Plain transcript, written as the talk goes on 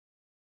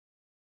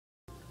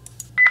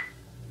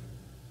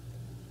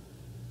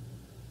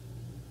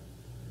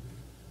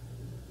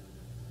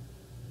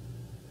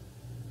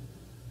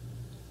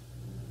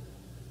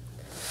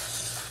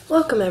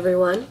Welcome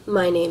everyone,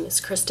 my name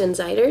is Kristen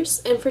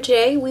Zeiders, and for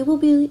today we will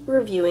be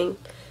reviewing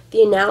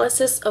the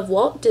analysis of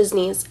Walt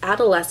Disney's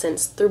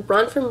Adolescence through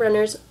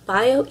Bronfenbrenner's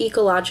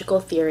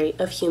Bioecological theory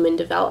of human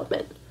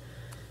development.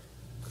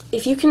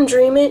 If you can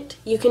dream it,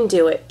 you can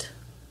do it.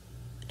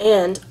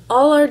 And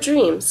all our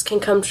dreams can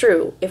come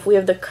true if we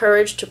have the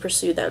courage to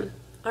pursue them.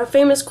 Our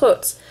famous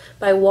quotes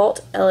by Walt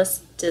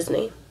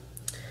Disney.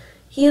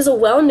 He is a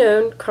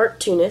well-known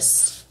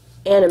cartoonist,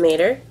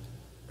 animator,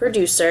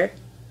 producer,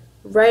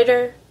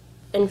 writer,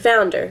 and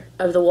founder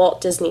of the Walt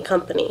Disney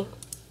Company.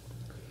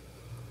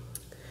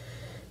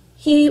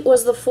 He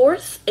was the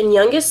fourth and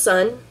youngest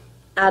son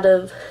out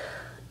of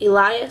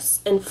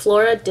Elias and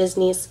Flora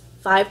Disney's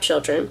 5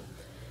 children.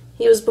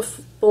 He was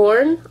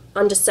born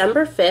on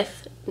December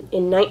 5th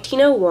in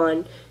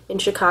 1901 in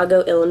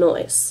Chicago,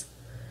 Illinois.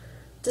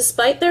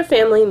 Despite their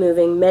family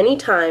moving many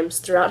times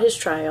throughout his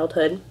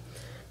childhood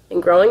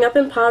and growing up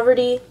in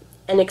poverty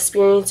and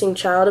experiencing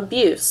child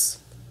abuse,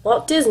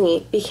 Walt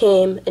Disney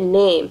became a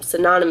name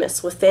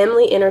synonymous with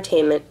family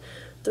entertainment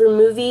through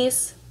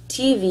movies,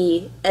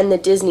 TV, and the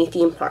Disney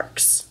theme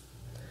parks.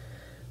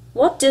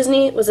 Walt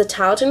Disney was a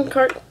talented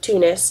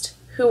cartoonist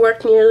who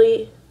worked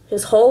nearly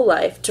his whole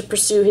life to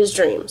pursue his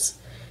dreams,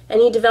 and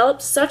he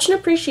developed such an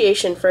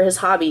appreciation for his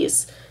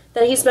hobbies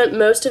that he spent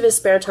most of his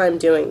spare time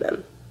doing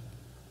them.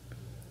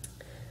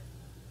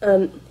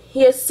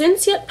 He has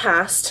since yet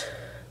passed,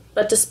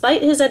 but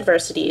despite his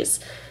adversities,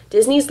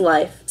 Disney's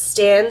life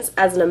stands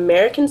as an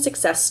American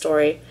success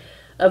story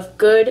of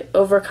good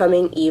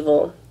overcoming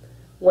evil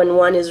when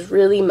one is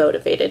really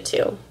motivated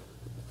to.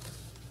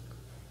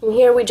 And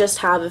here we just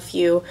have a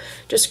few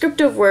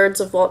descriptive words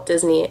of Walt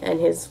Disney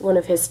and one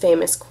of his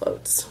famous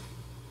quotes.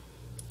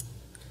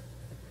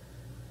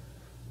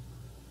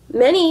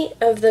 Many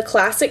of the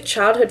classic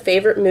childhood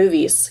favorite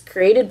movies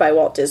created by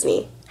Walt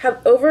Disney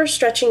have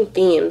overstretching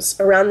themes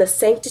around the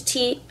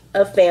sanctity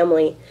of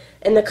family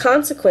and the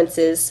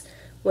consequences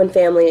when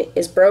family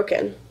is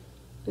broken.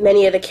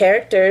 Many of the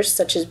characters,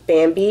 such as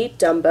Bambi,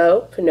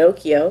 Dumbo,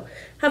 Pinocchio,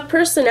 have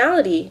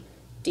personality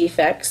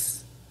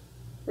defects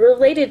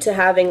related to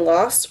having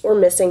lost or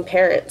missing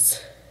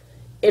parents.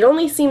 It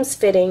only seems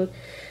fitting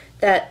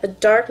that the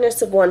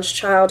darkness of one's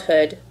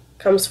childhood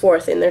comes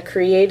forth in their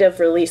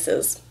creative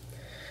releases.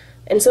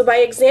 And so by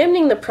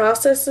examining the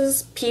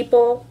processes,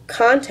 people,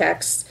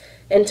 contexts,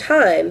 and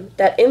time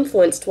that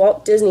influenced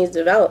Walt Disney's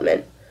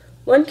development,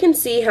 one can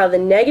see how the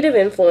negative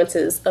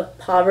influences of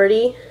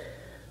poverty,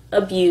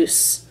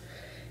 abuse,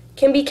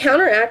 can be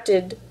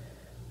counteracted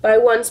by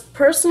one's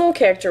personal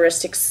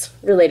characteristics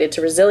related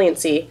to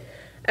resiliency,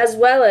 as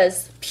well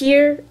as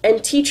peer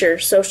and teacher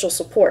social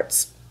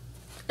supports,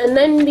 and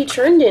then be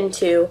turned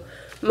into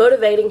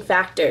motivating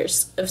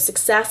factors of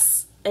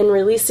success and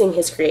releasing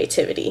his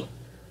creativity.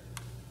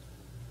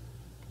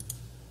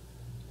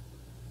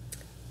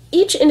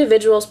 Each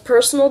individual's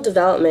personal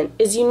development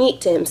is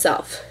unique to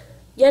himself.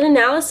 Yet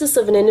analysis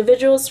of an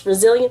individual's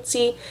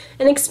resiliency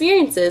and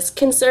experiences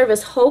can serve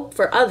as hope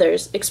for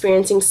others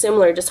experiencing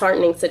similar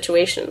disheartening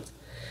situations.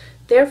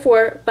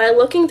 Therefore, by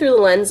looking through the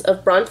lens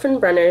of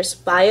Bronfenbrenner's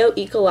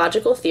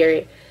bioecological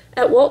theory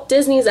at Walt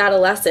Disney's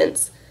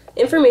adolescence,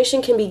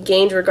 information can be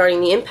gained regarding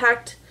the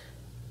impact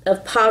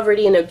of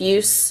poverty and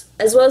abuse,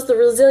 as well as the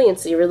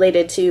resiliency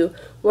related to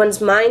one's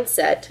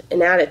mindset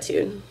and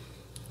attitude.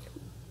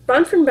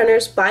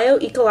 Bronfenbrenner's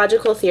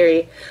bioecological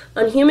theory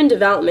on human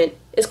development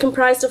is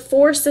comprised of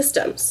 4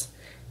 systems,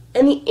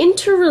 and the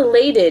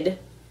interrelatedness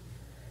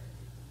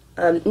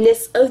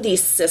of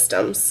these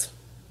systems.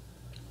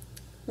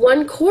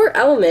 One core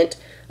element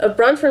of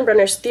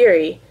Bronfenbrenner's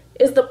theory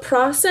is the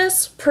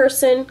process,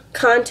 person,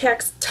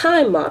 context,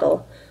 time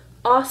model,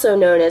 also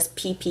known as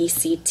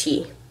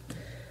PPCT.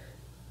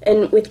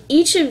 And with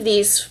each of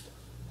these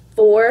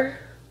 4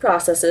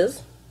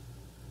 processes,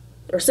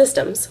 or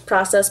systems,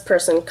 process,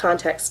 person,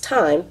 context,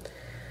 time,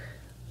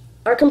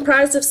 are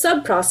comprised of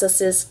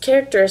sub-processes,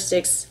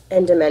 characteristics,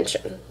 and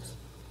dimensions,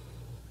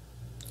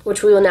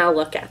 which we will now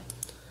look at.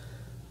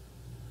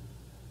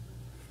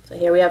 So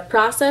here we have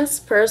process,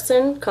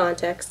 person,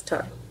 context,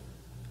 time.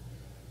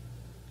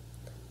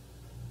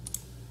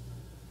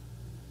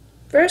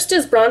 First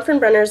is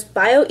Bronfenbrenner's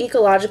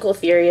bioecological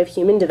theory of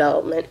human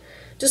development,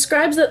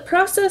 describes the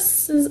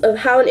processes of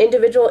how an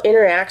individual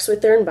interacts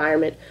with their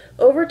environment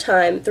over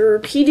time through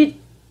repeated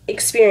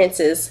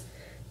experiences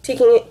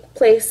taking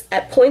place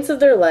at points of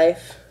their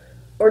life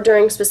or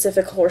during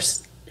specific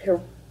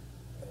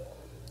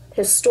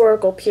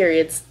historical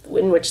periods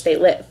in which they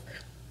live.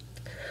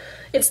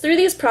 It's through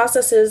these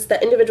processes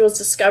that individuals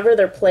discover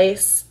their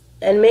place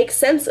and make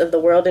sense of the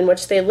world in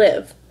which they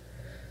live.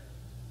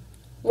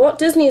 Walt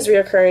Disney's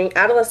recurring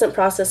adolescent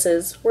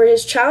processes were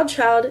his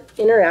child-child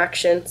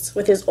interactions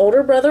with his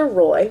older brother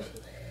Roy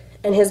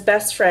and his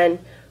best friend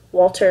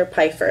Walter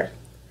Pfeiffer,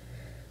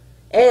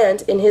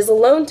 and in his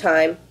alone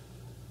time,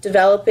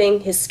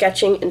 developing his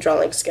sketching and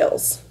drawing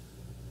skills.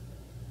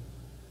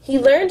 He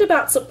learned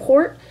about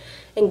support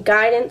and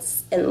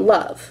guidance and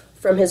love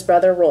from his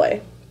brother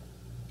Roy.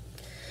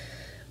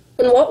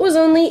 When Walt was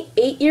only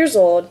 8 years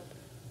old,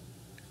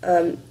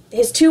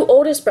 his two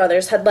oldest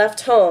brothers had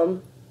left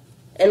home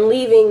and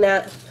leaving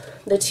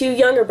the two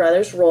younger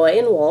brothers, Roy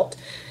and Walt,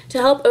 to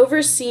help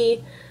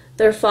oversee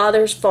their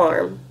father's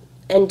farm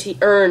and to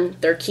earn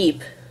their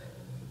keep.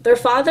 Their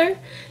father,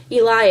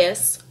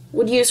 Elias,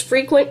 would use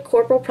frequent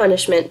corporal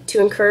punishment to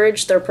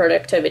encourage their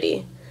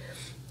productivity,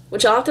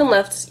 which often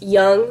left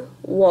young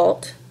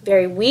Walt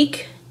very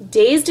weak,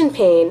 dazed in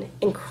pain,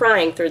 and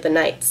crying through the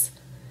nights.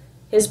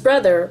 His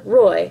brother,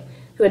 Roy,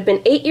 who had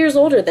been 8 years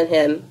older than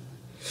him,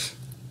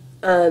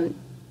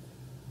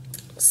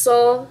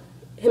 saw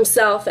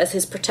himself as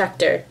his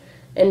protector,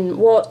 and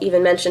Walt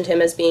even mentioned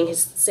him as being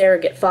his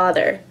surrogate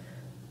father.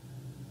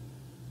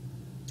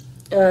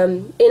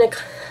 In an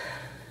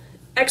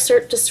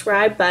excerpt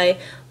described by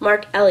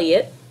Mark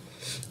Elliott,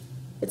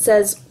 it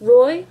says,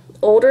 Roy,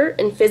 older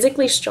and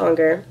physically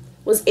stronger,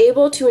 was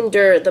able to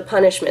endure the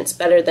punishments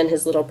better than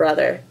his little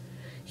brother.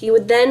 He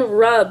would then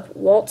rub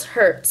Walt's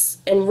hurts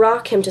and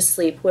rock him to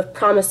sleep with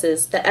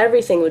promises that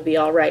everything would be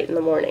all right in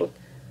the morning.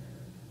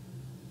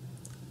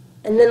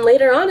 And then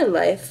later on in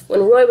life,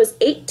 when Roy was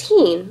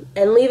 18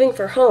 and leaving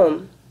for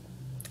home,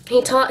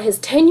 he taught his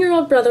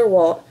 10-year-old brother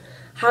Walt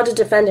how to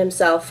defend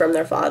himself from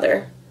their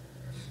father.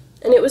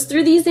 And it was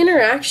through these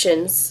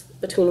interactions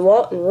between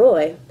Walt and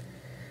Roy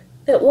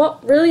that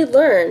Walt really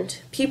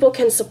learned people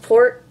can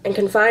support and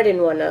confide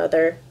in one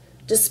another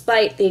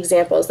despite the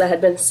examples that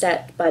had been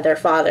set by their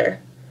father.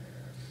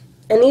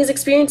 And these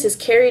experiences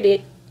carried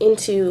it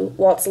into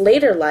Walt's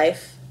later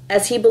life,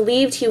 as he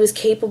believed he was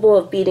capable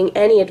of beating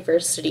any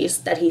adversities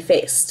that he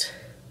faced.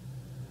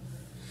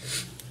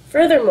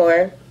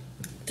 Furthermore,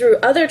 through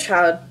other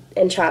child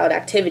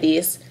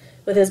activities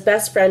with his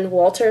best friend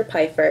Walter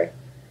Pfeiffer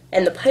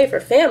and the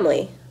Pfeiffer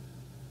family,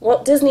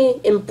 Walt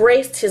Disney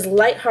embraced his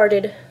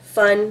lighthearted,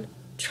 fun,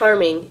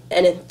 charming,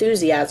 and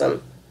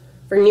enthusiasm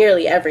for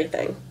nearly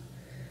everything.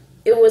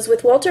 It was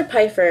with Walter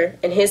Pfeiffer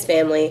and his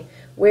family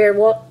where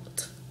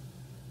Walt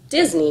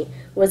Disney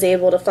was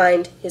able to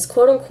find his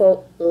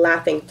quote-unquote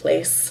laughing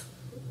place.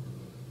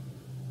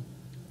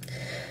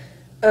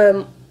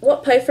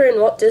 Walt Pfeiffer and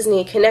Walt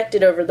Disney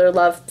connected over their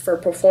love for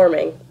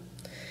performing.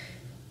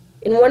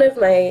 In one of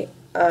my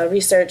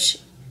research,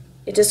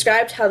 it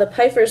described how the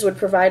Pfeiffers would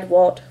provide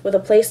Walt with a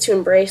place to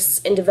embrace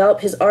and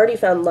develop his already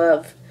found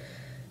love.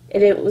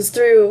 And it was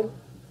through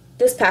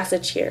this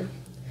passage here.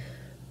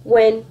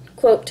 When,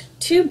 quote,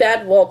 two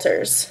bad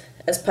Walters,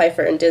 as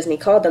Pfeiffer and Disney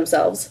called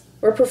themselves,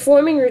 were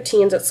performing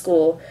routines at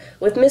school,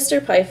 with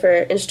Mr.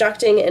 Pfeiffer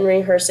instructing and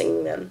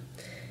rehearsing them.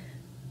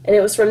 And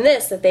it was from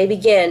this that they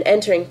began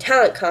entering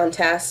talent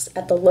contests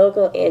at the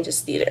local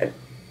Angus Theater.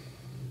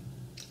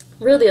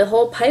 Really, the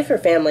whole Pfeiffer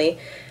family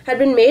had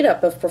been made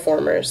up of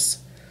performers.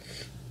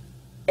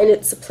 And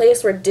it's a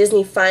place where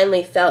Disney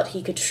finally felt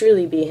he could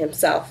truly be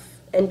himself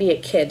and be a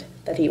kid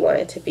that he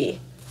wanted to be.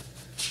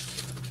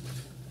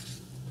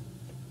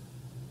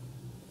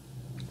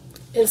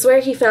 It's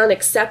where he found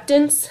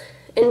acceptance,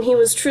 and he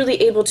was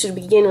truly able to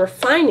begin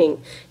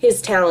refining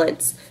his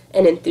talents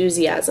and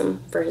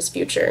enthusiasm for his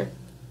future.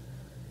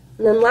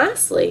 And then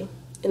lastly,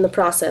 in the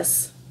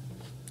process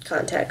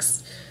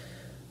context,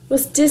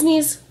 was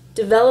Disney's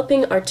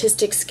developing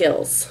artistic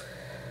skills.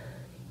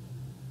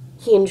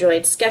 He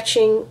enjoyed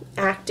sketching,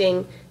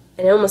 acting,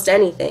 and almost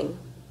anything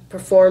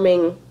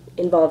performing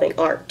involving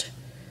art.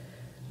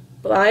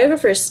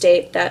 Biographers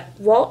state that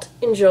Walt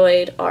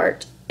enjoyed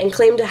art and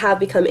claimed to have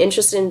become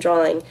interested in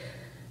drawing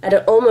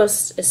at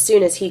almost as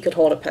soon as he could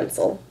hold a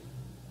pencil.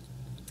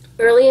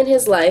 Early in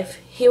his life,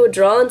 he would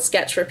draw and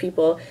sketch for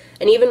people,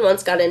 and even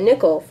once got a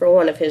nickel for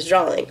one of his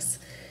drawings.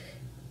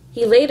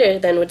 He later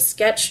then would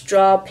sketch,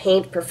 draw,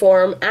 paint,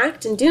 perform,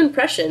 act, and do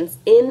impressions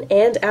in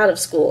and out of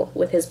school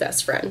with his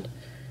best friend.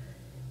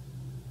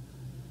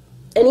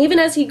 And even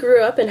as he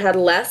grew up and had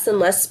less and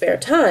less spare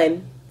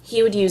time,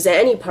 he would use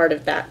any part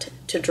of that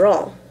to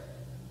draw.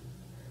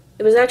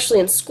 It was actually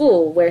in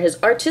school where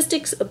his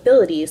artistic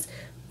abilities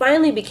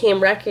finally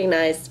became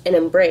recognized and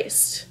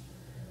embraced.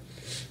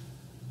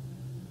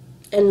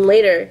 And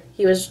later,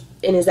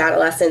 in his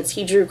adolescence,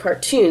 he drew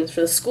cartoons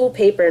for the school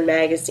paper and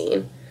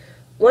magazine.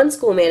 One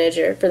school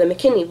manager for the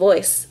McKinney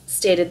Voice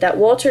stated that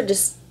Walter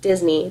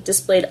Disney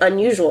displayed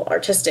unusual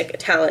artistic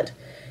talent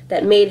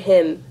that made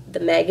him the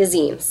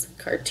magazine's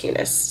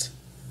cartoonist.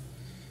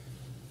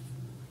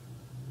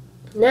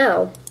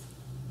 Now,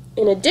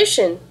 in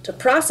addition to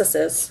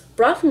processes,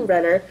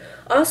 Bronfenbrenner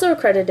also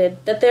accredited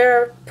that there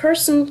are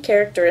person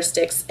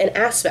characteristics and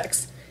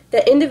aspects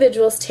that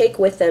individuals take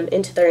with them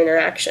into their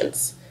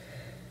interactions.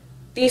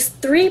 These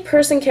three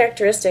person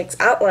characteristics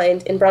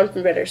outlined in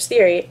Bronfenbrenner's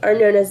theory are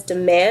known as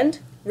demand,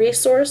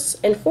 resource,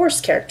 and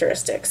force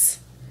characteristics.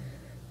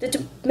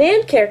 The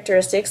demand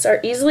characteristics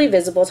are easily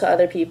visible to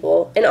other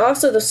people and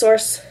also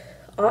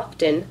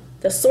often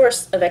the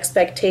source of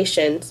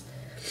expectations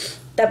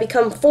that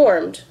become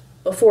formed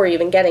before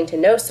even getting to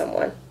know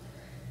someone.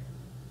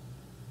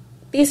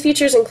 These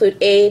features include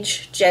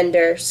age,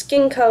 gender,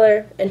 skin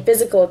color, and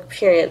physical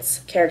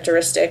appearance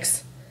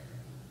characteristics.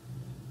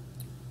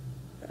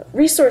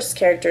 Resource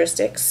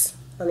characteristics,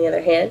 on the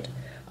other hand,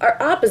 are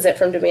opposite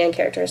from demand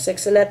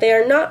characteristics in that they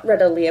are not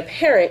readily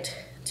apparent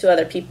to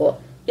other people,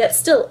 yet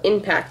still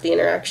impact the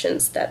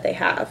interactions that they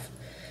have.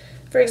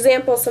 For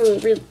example, some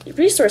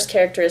resource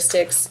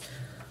characteristics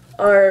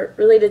are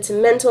related to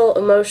mental,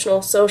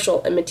 emotional,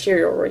 social, and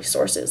material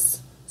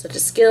resources, such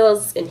as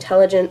skills,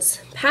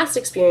 intelligence, past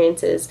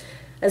experiences,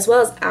 as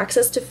well as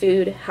access to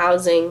food,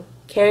 housing,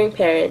 caring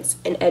parents,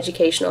 and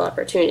educational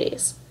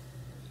opportunities.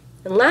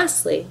 And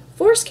lastly,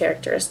 force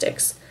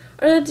characteristics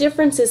are the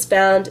differences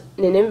found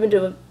in an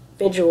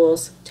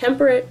individual's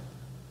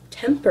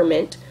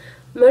temperament,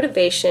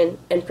 motivation,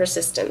 and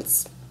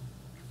persistence.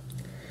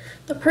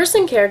 The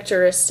person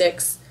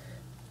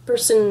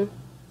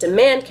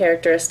demand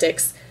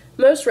characteristics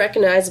most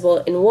recognizable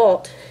in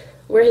Walt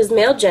were his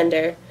male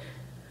gender,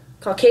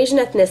 Caucasian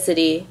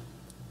ethnicity,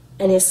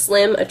 and his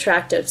slim,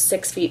 attractive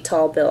 6 feet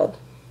tall build.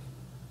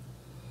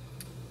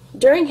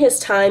 During his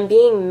time,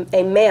 being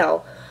a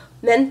male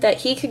meant that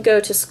he could go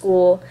to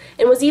school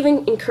and was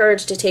even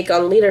encouraged to take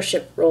on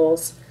leadership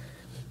roles,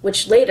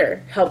 which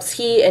later helps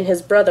he and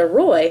his brother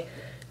Roy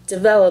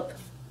develop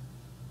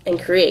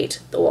and create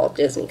the Walt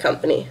Disney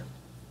Company.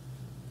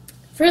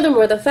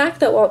 Furthermore, the fact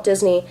that Walt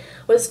Disney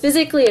was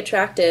physically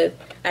attractive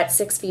at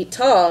 6 feet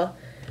tall,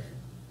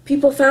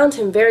 people found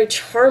him very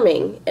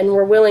charming and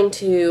were willing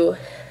to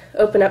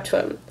open up to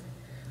him.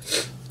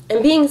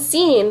 And being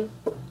seen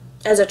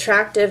as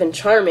attractive and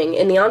charming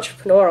in the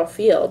entrepreneurial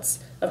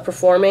fields of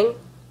performing,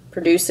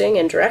 producing,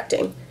 and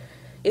directing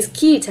is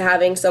key to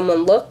having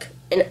someone look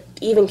and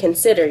even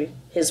consider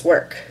his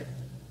work.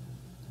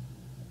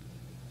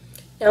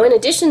 Now, in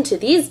addition to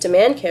these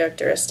demand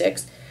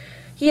characteristics,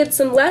 he had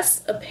some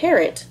less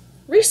apparent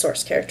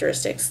resource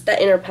characteristics that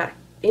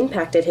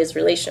impacted his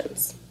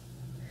relations.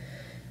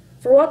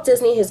 For Walt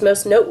Disney, his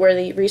most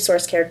noteworthy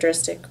resource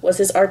characteristic was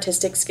his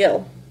artistic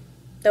skill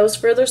that was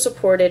further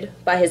supported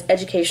by his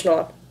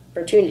educational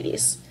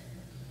opportunities.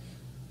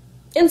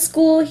 In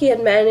school, he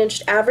had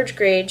managed average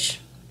grades,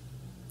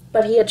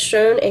 but he had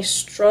shown a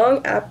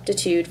strong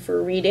aptitude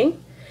for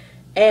reading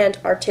and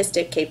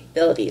artistic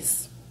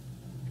capabilities.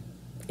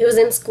 It was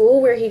in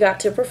school where he got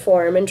to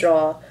perform and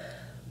draw,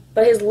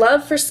 but his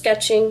love for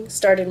sketching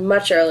started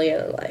much earlier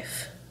in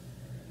life.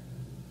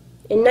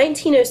 In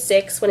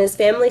 1906, when his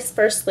family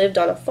first lived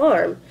on a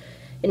farm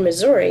in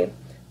Missouri,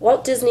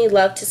 Walt Disney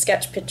loved to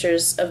sketch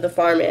pictures of the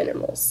farm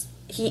animals.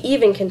 He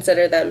even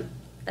considered them,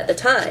 at the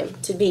time,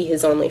 to be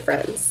his only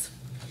friends.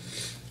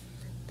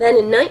 Then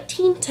in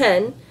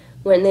 1910,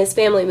 when his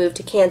family moved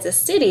to Kansas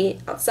City,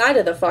 outside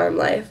of the farm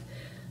life,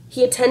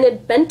 he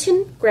attended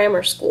Benton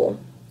Grammar School,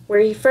 where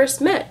he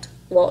first met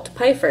Walt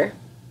Pfeiffer,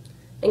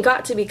 and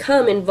got to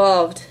become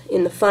involved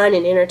in the fun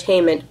and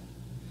entertainment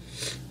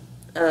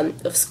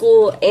of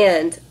school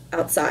and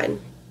outside.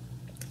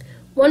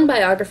 One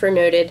biographer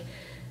noted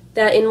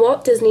that in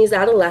Walt Disney's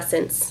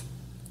adolescence,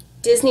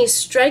 Disney's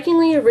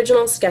strikingly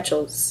original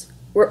sketches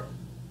weren't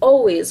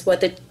always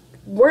what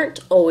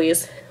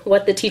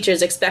the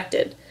teachers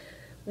expected.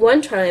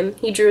 One time,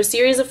 he drew a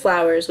series of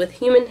flowers with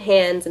human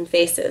hands and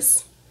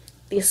faces.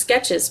 These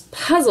sketches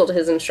puzzled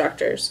his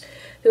instructors,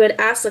 who had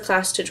asked the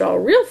class to draw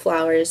real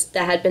flowers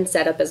that had been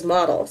set up as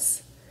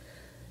models.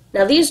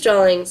 Now, these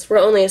drawings were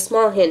only a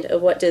small hint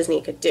of what Disney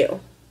could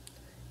do.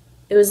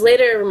 It was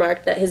later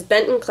remarked that his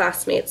Benton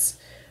classmates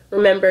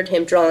remembered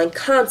him drawing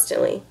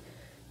constantly,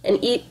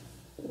 and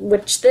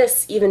which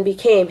this even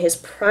became his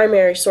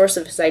primary source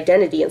of his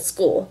identity in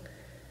school,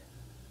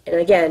 and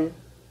again,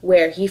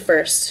 where he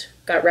first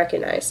got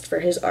recognized for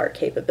his art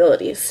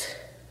capabilities.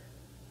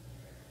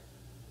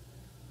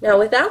 Now,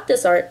 without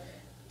this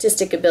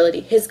artistic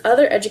ability, his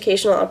other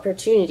educational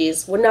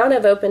opportunities would not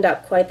have opened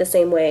up quite the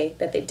same way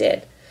that they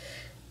did.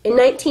 In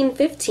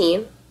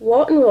 1915,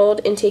 Walt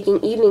enrolled in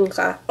taking evening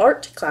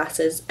art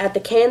classes at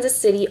the Kansas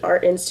City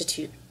Art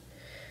Institute,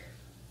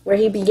 where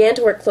he began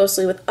to work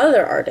closely with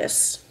other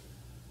artists.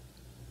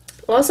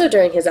 Also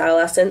during his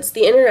adolescence,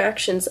 the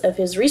interactions of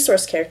his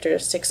resource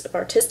characteristics of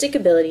artistic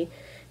ability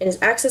and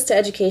his access to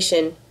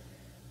education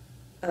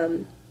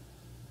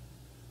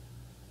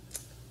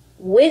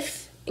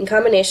in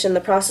combination,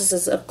 the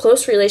processes of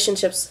close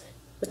relationships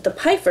with the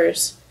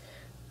Pfeiffers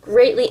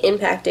greatly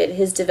impacted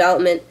his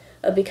development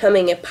of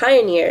becoming a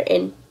pioneer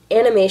in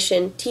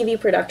animation, TV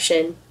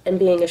production, and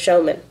being a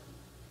showman.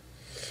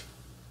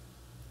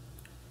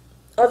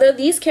 Although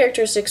these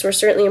characteristics were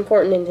certainly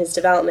important in his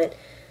development,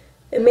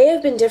 it may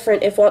have been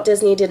different if Walt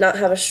Disney did not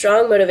have a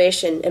strong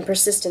motivation and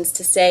persistence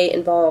to stay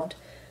involved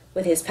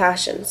with his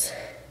passions,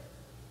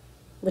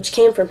 which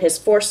came from his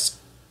force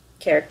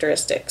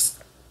characteristics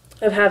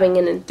of having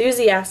an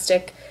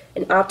enthusiastic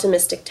and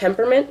optimistic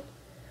temperament,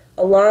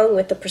 along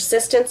with the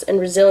persistence and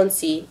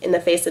resiliency in the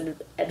face of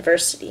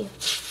adversity.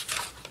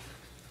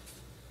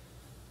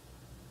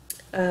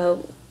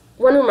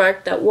 One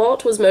remarked that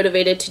Walt was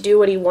motivated to do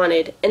what he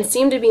wanted and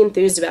seemed to be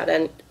enthused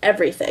about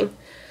everything.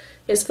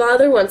 His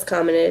father once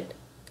commented,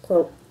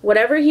 quote,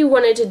 "Whatever he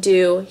wanted to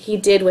do, he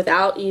did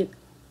without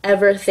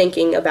ever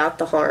thinking about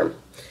the harm.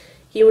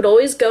 He would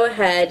always go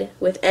ahead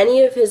with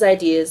any of his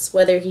ideas,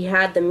 whether he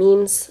had the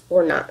means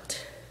or not."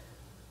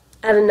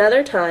 At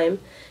another time,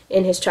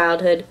 in his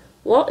childhood,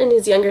 Walt and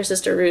his younger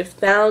sister Ruth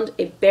found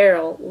a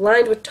barrel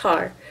lined with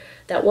tar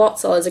that Walt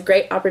saw as a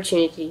great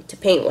opportunity to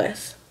paint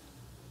with.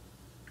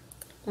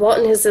 Walt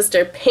and his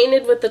sister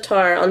painted with the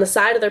tar on the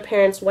side of their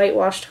parents'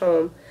 whitewashed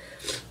home,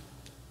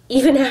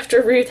 even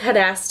after Ruth had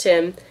asked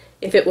him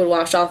if it would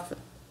wash off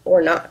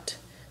or not.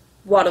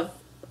 Walt, of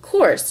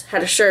course,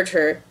 had assured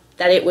her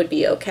that it would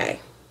be okay.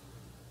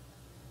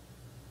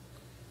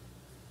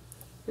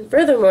 And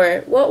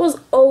furthermore, Walt was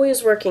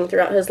always working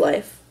throughout his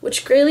life,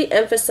 which greatly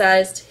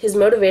emphasized his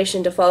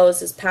motivation to follow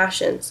his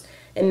passions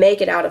and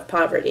make it out of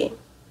poverty.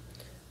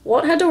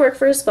 Walt had to work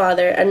for his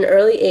father at an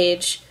early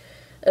age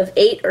of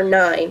 8 or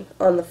 9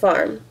 on the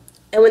farm,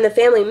 and when the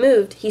family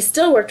moved, he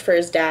still worked for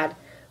his dad,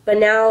 but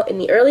now in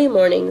the early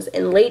mornings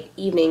and late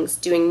evenings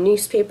doing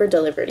newspaper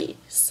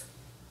deliveries.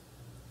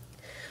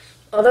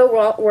 Although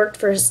Walt worked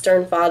for his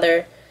stern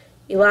father,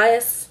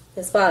 Elias,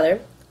 his father,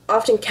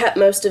 often kept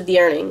most of the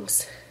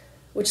earnings,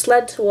 which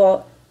led to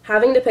Walt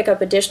having to pick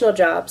up additional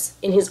jobs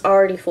in his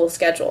already full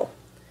schedule.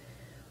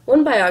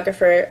 One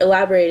biographer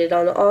elaborated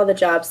on all the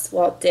jobs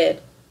Walt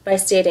did by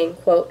stating,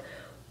 quote,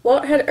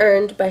 Walt had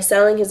earned by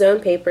selling his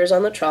own papers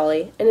on the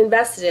trolley and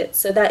invested it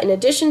so that in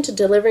addition to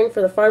delivering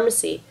for the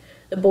pharmacy,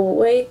 the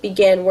boy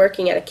began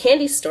working at a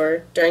candy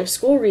store during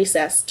school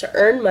recess to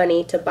earn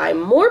money to buy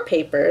more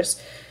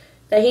papers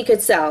that he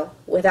could sell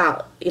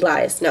without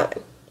Elias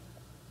knowing.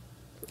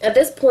 At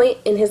this point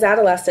in his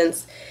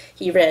adolescence,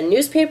 he ran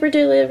newspaper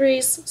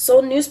deliveries,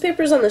 sold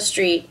newspapers on the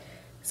street,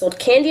 sold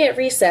candy at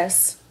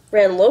recess,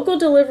 ran local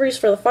deliveries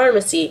for the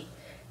pharmacy,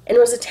 and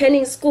was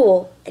attending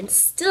school and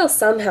still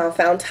somehow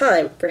found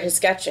time for his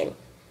sketching.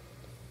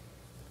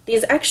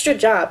 These extra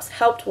jobs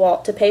helped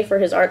Walt to pay for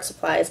his art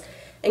supplies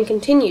and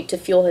continued to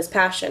fuel his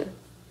passion.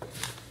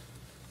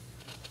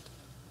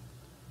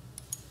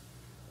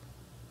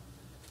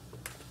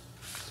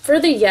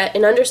 Further yet,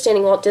 in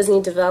understanding Walt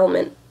Disney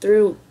development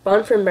through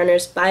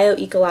Bronfenbrenner's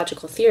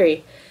bioecological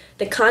theory,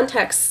 the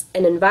contexts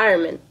and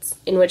environments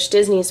in which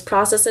Disney's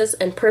processes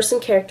and person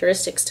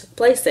characteristics took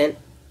place in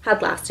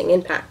had lasting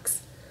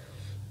impacts.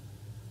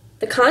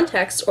 The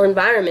context or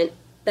environment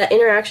that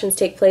interactions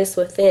take place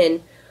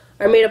within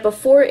are made up of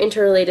 4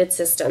 interrelated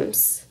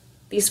systems.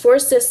 These 4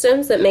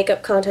 systems that make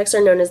up context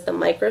are known as the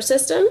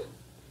microsystem,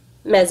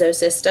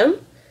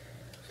 mesosystem,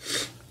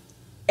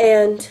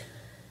 and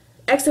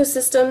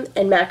exosystem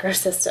and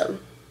macrosystem.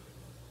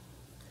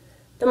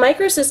 The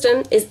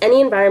microsystem is any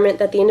environment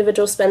that the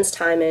individual spends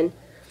time in,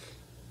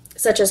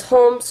 such as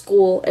home,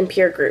 school, and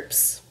peer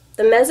groups.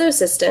 The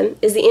mesosystem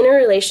is the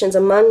interrelations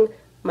among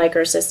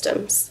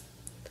microsystems.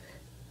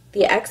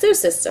 The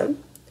exosystem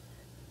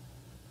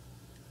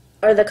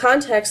are the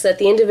contexts that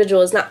the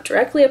individual is not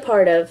directly a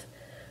part of,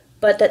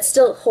 but that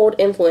still hold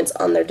influence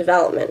on their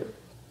development.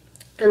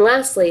 And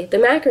lastly, the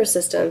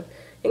macrosystem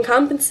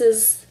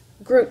encompasses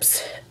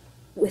groups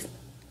with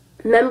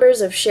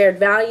members of shared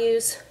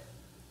values,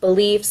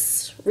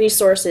 beliefs,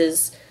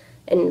 resources,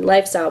 and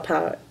lifestyle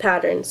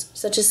patterns,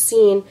 such as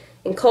seen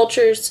in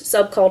cultures,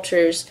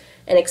 subcultures,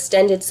 and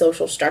extended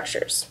social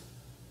structures.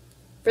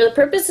 For the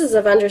purposes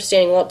of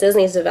understanding Walt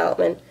Disney's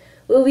development,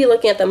 we will be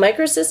looking at the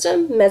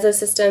microsystem,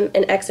 mesosystem,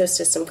 and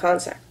exosystem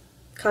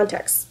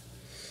contexts.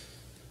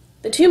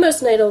 The 2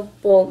 most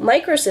notable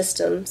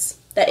microsystems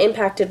that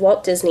impacted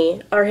Walt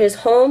Disney are his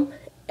home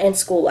and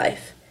school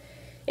life.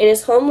 In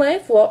his home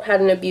life, Walt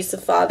had an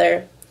abusive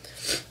father,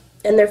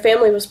 and their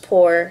family was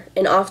poor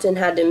and often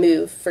had to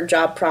move for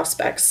job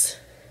prospects.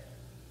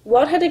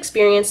 Walt had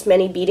experienced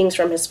many beatings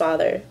from his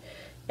father,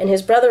 and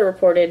his brother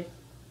reported,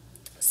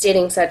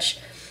 stating such,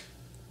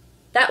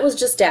 "That was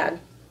just Dad.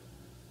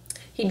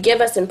 He'd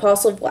give us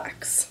impulsive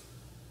whacks."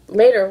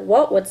 Later,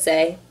 Walt would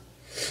say,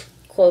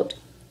 quote,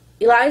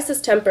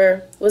 "Elias's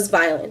temper was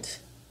violent.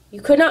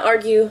 You could not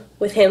argue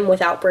with him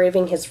without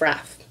braving his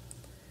wrath."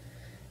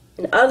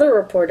 And other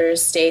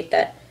reporters state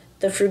that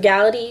the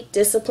frugality,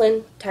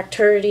 discipline,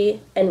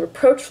 tacturity, and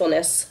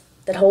reproachfulness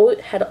that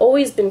had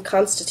always been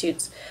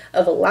constitutes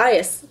of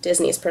Elias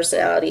Disney's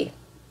personality,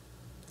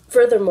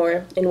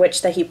 furthermore, in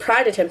which that he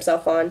prided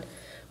himself on,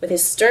 with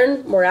his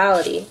stern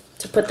morality,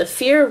 to put the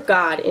fear of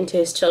God into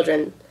his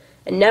children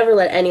and never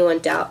let anyone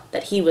doubt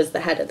that he was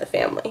the head of the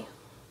family.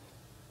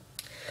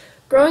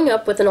 Growing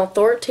up with an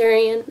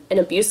authoritarian and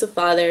abusive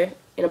father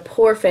in a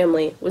poor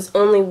family was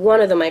only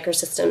one of the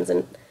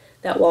microsystems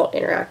that Walt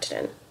interacted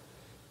in.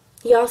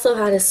 He also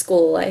had his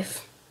school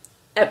life.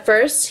 At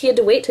first, he had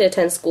to wait to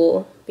attend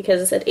school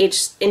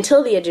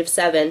until the age of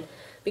 7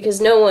 because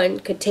no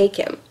one could take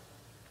him.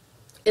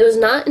 It was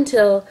not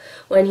until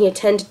when he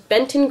attended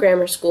Benton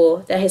Grammar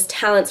School that his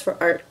talents for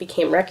art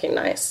became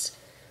recognized.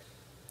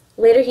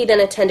 Later, he then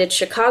attended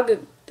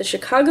the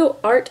Chicago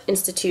Art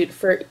Institute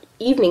for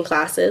evening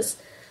classes,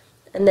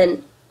 and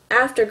then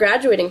after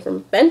graduating from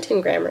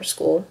Benton Grammar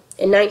School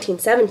in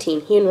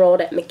 1917, he enrolled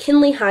at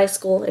McKinley High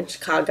School in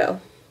Chicago.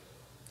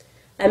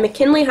 At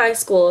McKinley High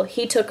School,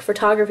 he took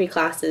photography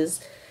classes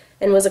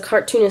and was a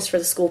cartoonist for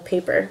the school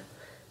paper.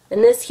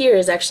 And this here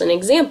is actually an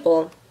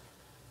example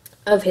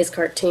of his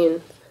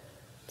cartoon.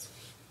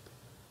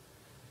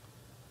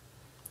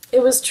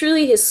 It was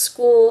truly his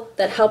school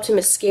that helped him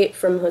escape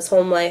from his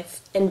home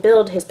life and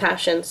build his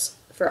passions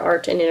for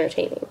art and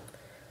entertaining,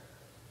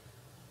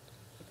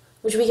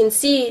 which we can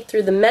see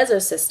through the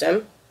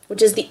mesosystem,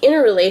 which is the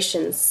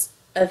interrelations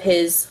of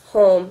his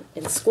home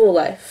and school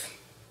life.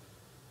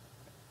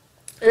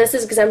 And this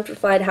is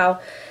exemplified how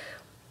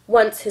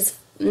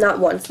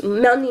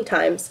many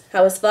times,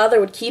 how his father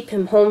would keep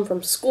him home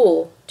from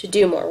school to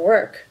do more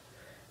work.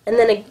 And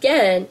then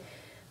again,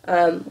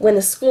 when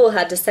the school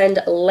had to send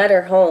a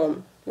letter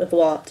home with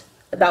Walt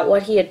about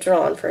what he had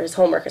drawn for his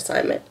homework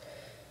assignment.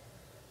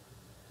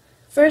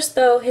 First,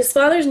 though, his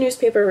father's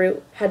newspaper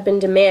route had been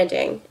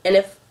demanding, and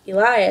if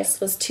Elias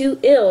was too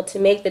ill to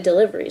make the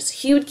deliveries,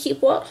 he would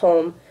keep Walt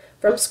home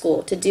from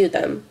school to do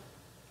them.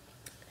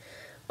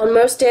 On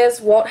most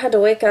days, Walt had to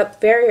wake up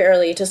very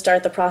early to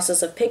start the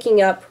process of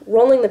picking up,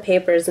 rolling the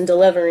papers, and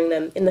delivering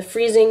them in the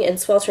freezing and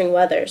sweltering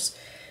weathers,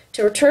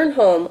 to return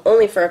home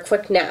only for a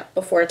quick nap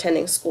before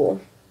attending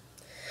school.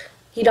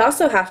 He'd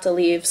also have to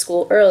leave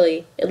school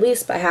early, at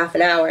least by half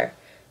an hour,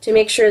 to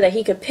make sure that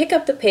he could pick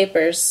up the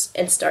papers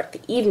and start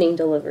the evening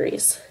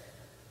deliveries.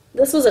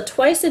 This was a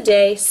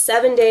twice-a-day,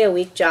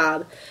 7-day-a-week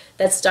job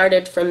that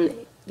started from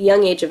the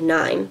young age of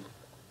 9,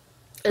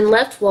 and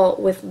left Walt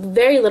with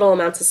very little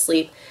amounts of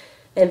sleep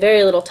and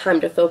very little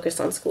time to focus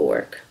on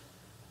schoolwork.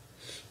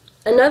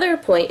 Another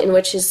point in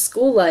which his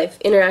school life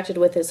interacted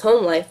with his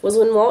home life was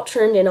when Walt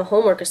turned in a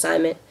homework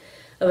assignment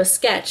of a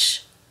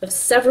sketch of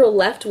several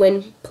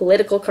left-wing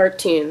political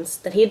cartoons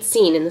that he had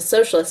seen in the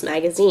socialist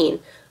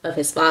magazine of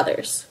his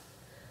father's.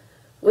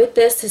 With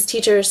this, his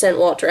teacher sent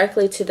Walt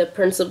directly to the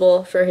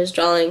principal for his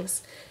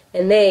drawings,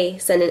 and they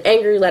sent an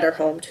angry letter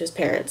home to his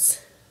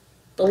parents.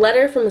 The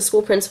letter from the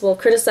school principal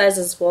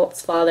criticizes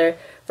Walt's father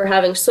for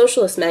having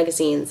socialist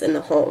magazines in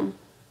the home.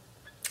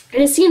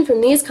 It is seen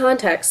from these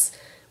contexts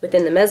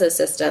within the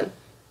mesosystem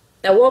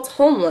that Walt's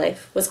home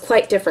life was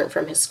quite different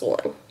from his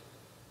schooling.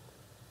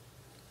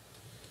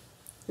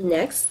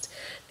 Next,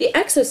 the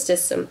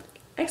exosystem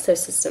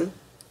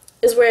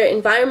is where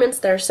environments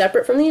that are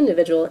separate from the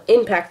individual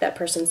impact that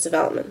person's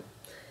development.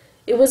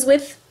 It was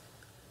with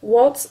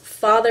Walt's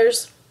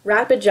father's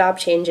rapid job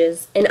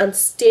changes and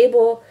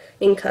unstable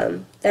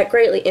income that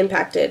greatly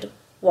impacted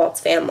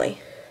Walt's family.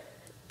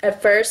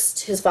 At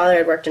first, his father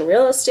had worked in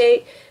real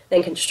estate,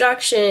 then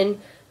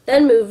construction,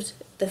 then moved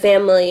the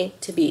family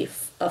to be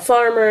a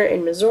farmer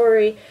in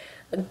Missouri,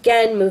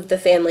 again moved the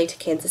family to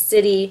Kansas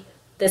City.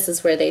 This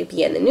is where they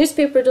began the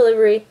newspaper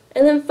delivery,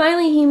 and then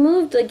finally he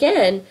moved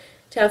again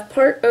to have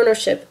part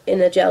ownership in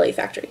the jelly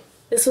factory.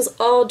 This was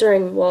all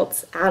during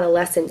Walt's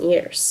adolescent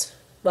years.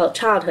 Well,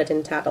 childhood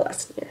into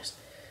adolescent years.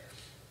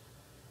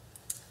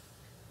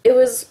 It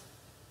was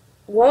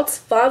Walt's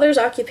father's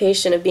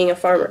occupation of being a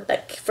farmer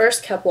that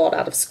first kept Walt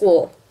out of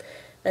school,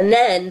 and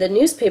then the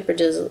newspaper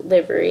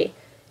delivery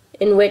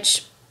in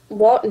which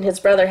Walt and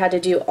his brother had to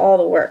do all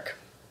the work.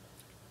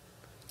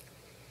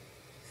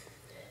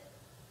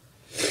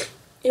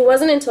 It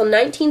wasn't until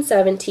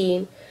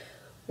 1917,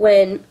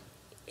 when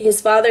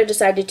his father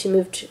decided to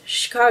move to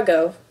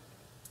Chicago,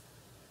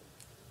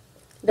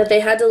 that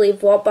they had to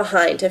leave Walt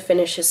behind to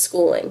finish his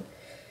schooling.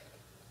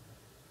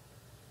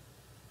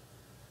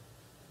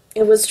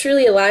 It was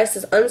truly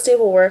Elias's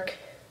unstable work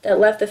that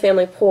left the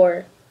family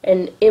poor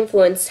and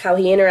influenced how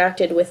he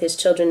interacted with his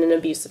children in an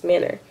abusive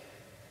manner.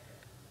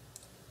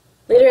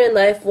 Later in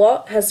life,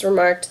 Walt has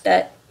remarked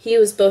that he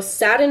was both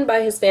saddened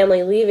by his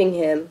family leaving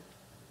him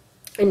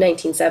in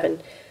 1907,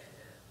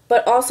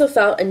 but also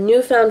felt a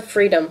newfound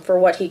freedom for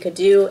what he could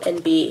do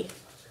and be.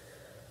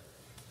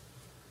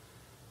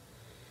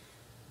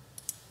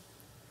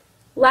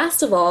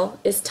 Last of all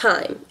is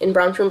time in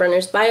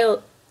Bronfenbrenner's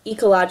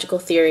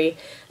bioecological theory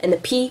and the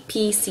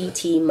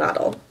PPCT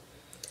model.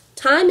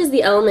 Time is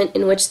the element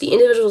in which the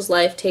individual's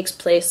life takes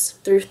place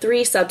through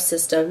 3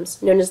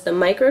 subsystems known as the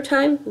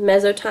microtime,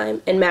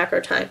 mesotime, and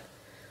macrotime.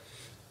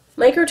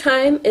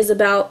 Microtime is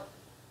about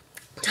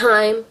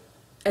time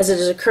as it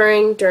is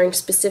occurring during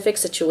specific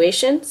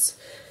situations.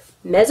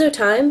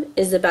 Mesotime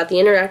is about the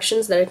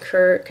interactions that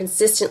occur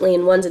consistently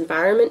in one's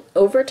environment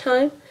over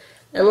time.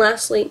 And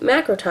lastly,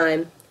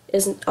 macrotime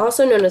is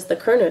also known as the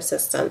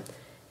chronosystem,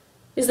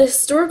 is the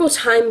historical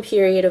time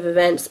period of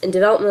events and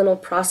developmental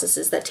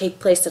processes that take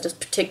place at a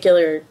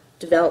particular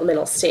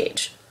developmental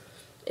stage.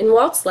 In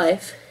Walt's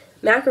life,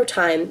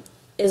 macrotime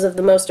is of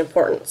the most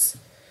importance.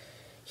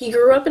 He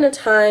grew up in a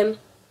time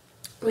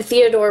with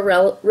Theodore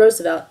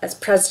Roosevelt as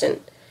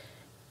president,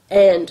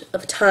 and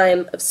of a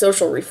time of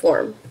social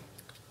reform.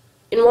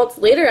 In Walt's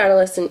later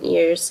adolescent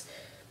years,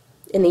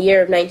 in the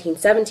year of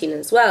 1917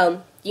 as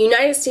well, the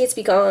United States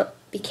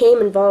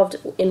became involved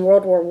in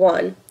World War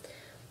I,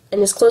 and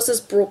his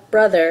closest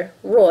brother,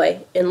 Roy,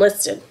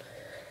 enlisted.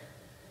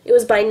 It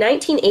was by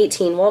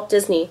 1918 Walt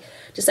Disney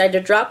decided to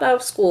drop out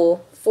of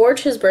school,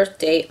 forge his birth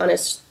date on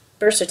his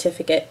birth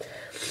certificate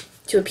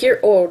to appear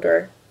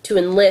older, to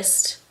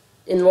enlist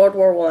in World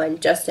War I,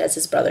 just as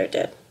his brother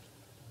did.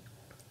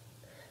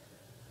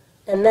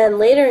 And then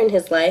later in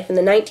his life, in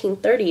the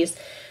 1930s,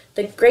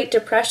 the Great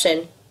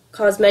Depression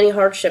caused many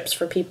hardships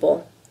for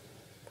people.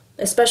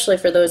 especially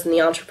for those in the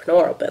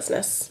entrepreneurial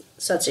business,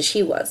 such as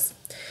he was.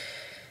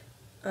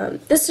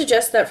 This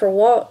suggests that for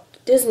Walt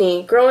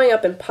Disney, growing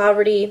up in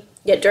poverty,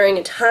 yet during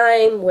a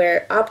time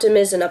where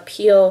optimism and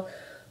appeal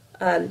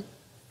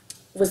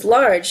was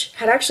large,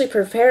 had actually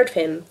prepared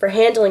him for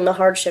handling the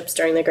hardships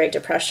during the Great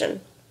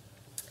Depression.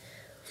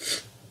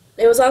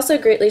 It was also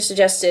greatly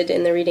suggested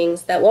in the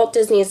readings that Walt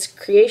Disney's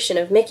creation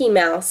of Mickey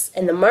Mouse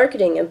and the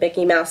marketing of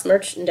Mickey Mouse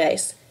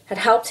merchandise had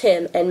helped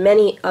him and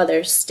many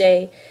others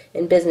stay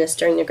in business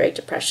during the Great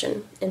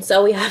Depression. And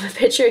so we have a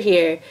picture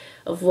here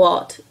of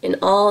Walt in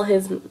all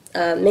his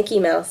Mickey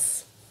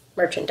Mouse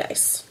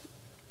merchandise.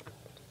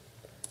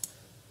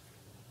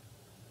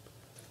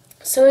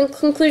 So in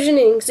conclusion,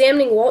 in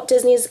examining Walt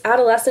Disney's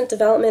adolescent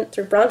development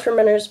through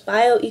Bronfenbrenner's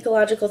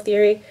bioecological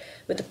theory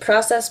with the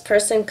process,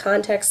 person,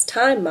 context,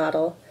 time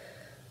model,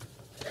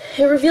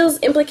 it reveals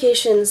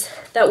implications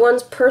that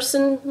one's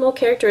personal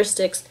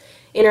characteristics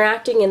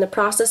interacting in the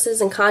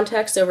processes and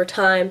contexts over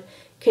time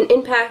can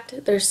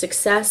impact their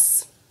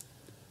success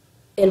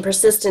and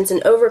persistence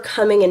in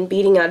overcoming and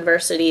beating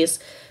adversities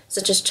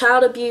such as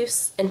child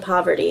abuse and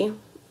poverty.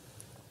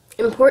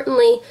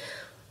 Importantly,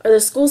 are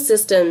the school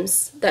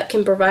systems that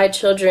can provide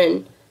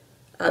children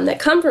that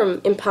come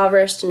from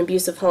impoverished and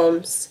abusive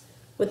homes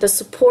with the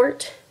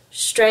support,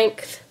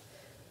 strength,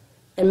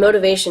 and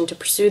motivation to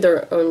pursue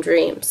their own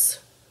dreams,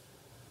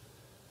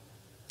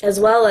 as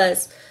well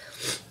as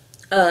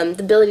the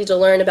ability to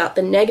learn about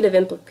the negative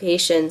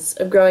implications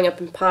of growing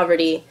up in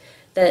poverty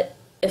that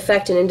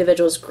affect an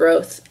individual's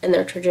growth and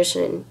their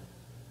transition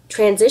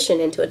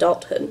into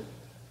adulthood.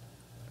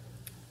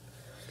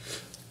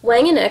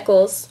 Wang and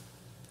Eccles'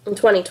 in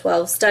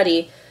 2012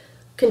 study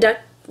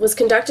was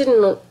conducted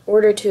in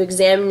order to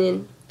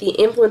examine the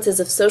influences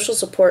of social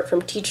support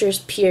from teachers,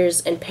 peers,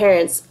 and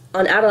parents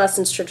on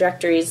adolescents'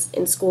 trajectories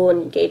in school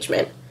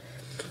engagement.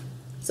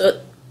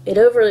 So it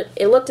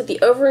looked at the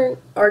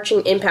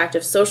overarching impact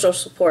of social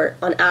support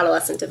on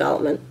adolescent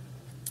development.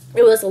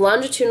 It was a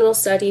longitudinal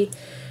study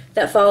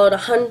that followed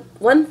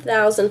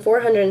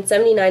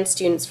 1,479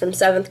 students from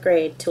 7th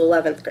grade to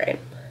 11th grade.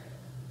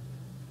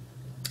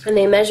 And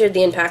they measured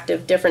the impact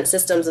of different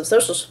systems of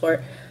social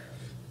support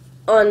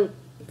on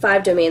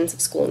 5 domains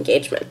of school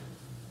engagement.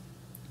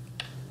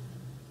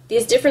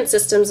 These different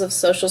systems of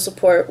social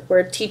support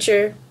were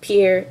teacher,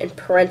 peer, and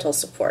parental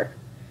support.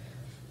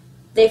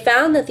 They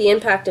found that the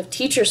impact of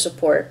teacher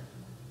social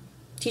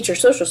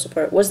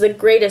support, was the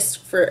greatest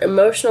for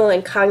emotional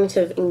and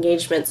cognitive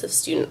engagements of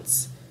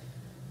students.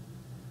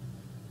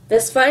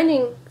 This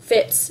finding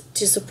fits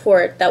to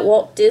support that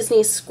Walt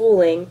Disney's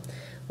schooling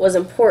was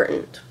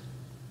important,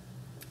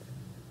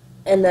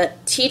 and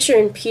that teacher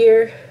and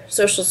peer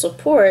social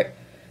support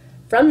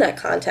from that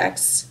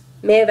context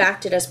may have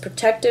acted as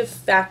protective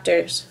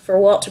factors for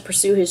Walt to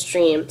pursue his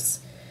dreams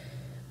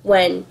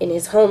when, in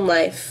his home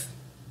life,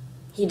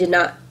 he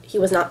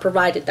was not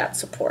provided that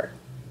support.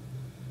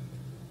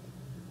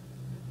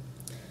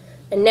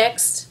 And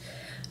next,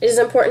 it is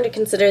important to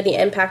consider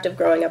the impact of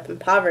growing up in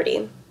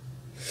poverty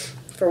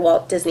for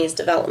Walt Disney's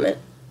development.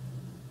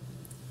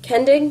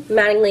 Kendig,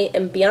 Mattingly,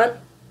 and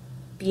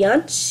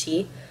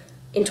Bianchi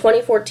in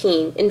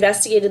 2014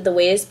 investigated the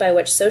ways by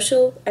which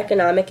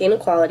socio-economic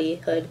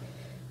inequality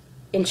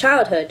in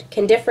childhood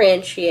can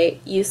differentiate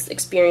youth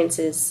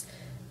experiences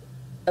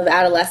of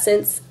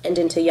adolescence and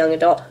into young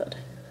adulthood.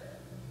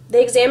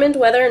 They examined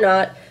whether or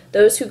not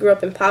those who grew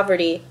up in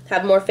poverty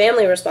have more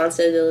family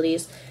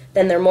responsibilities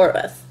than their more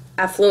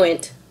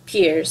affluent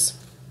peers,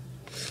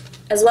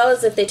 as well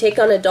as if they take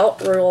on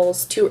adult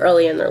roles too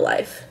early in their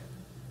life.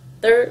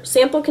 Their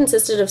sample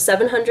consisted of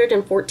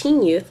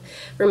 714 youth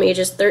from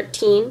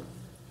beginning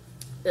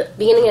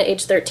at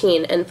age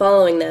 13 and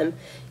following them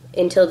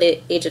until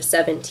the age of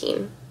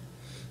 17.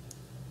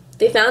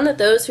 They found that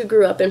those who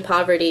grew up in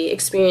poverty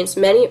experienced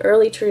many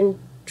early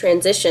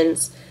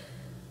transitions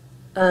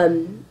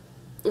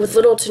with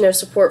little to no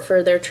support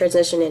for their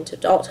transition into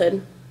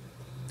adulthood,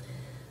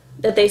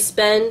 that they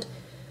spend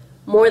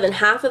more than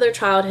half of their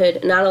childhood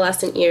and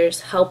adolescent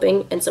years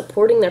helping and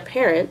supporting their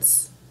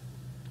parents,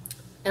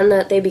 and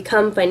that they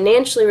become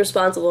financially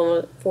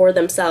responsible for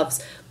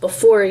themselves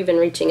before even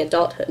reaching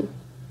adulthood.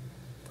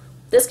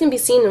 This can be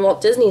seen in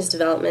Walt Disney's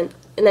development,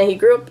 in that he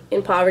grew up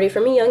in poverty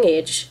from a young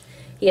age.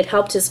 He had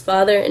helped his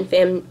father and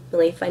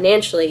family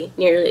financially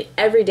nearly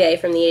every day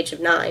from the age of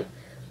 9,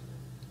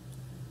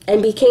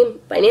 and became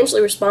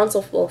financially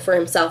responsible for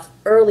himself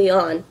early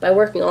on by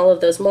working all of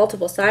those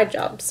multiple side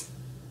jobs.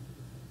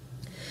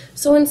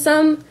 So in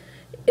sum,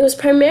 it was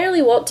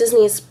primarily Walt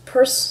Disney's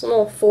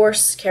personal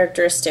force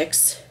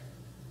characteristics,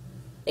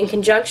 in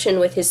conjunction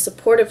with his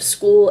supportive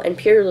school and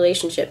peer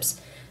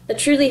relationships, that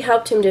truly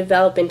helped him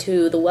develop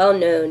into the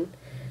well-known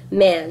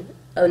man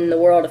in the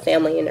world of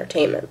family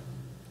entertainment.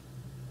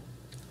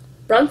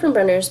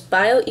 Bronfenbrenner's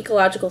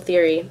bioecological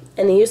theory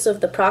and the use of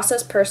the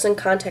process, person,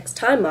 context,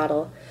 time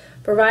model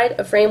provide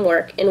a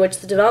framework in which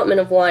the development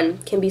of one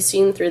can be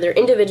seen through their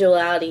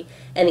individuality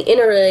and the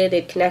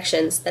interrelated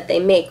connections that they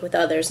make with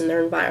others in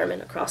their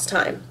environment across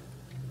time.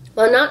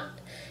 While not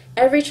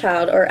every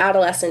child or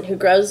adolescent who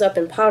grows up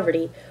in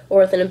poverty or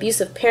with an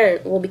abusive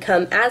parent will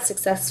become as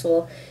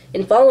successful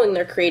in following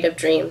their creative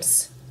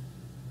dreams.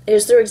 It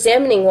is through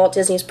examining Walt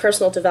Disney's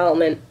personal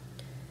development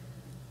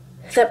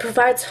that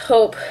provides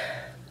hope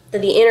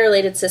that the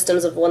interrelated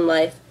systems of one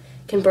life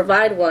can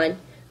provide one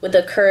with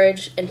the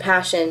courage and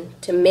passion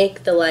to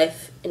make the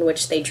life in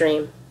which they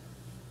dream.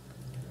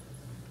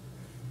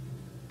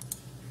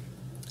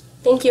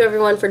 Thank you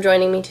everyone for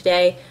joining me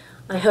today.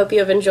 I hope you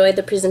have enjoyed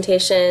the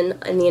presentation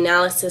and the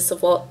analysis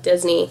of Walt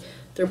Disney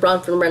through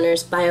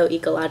Bronfenbrenner's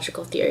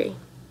bioecological theory.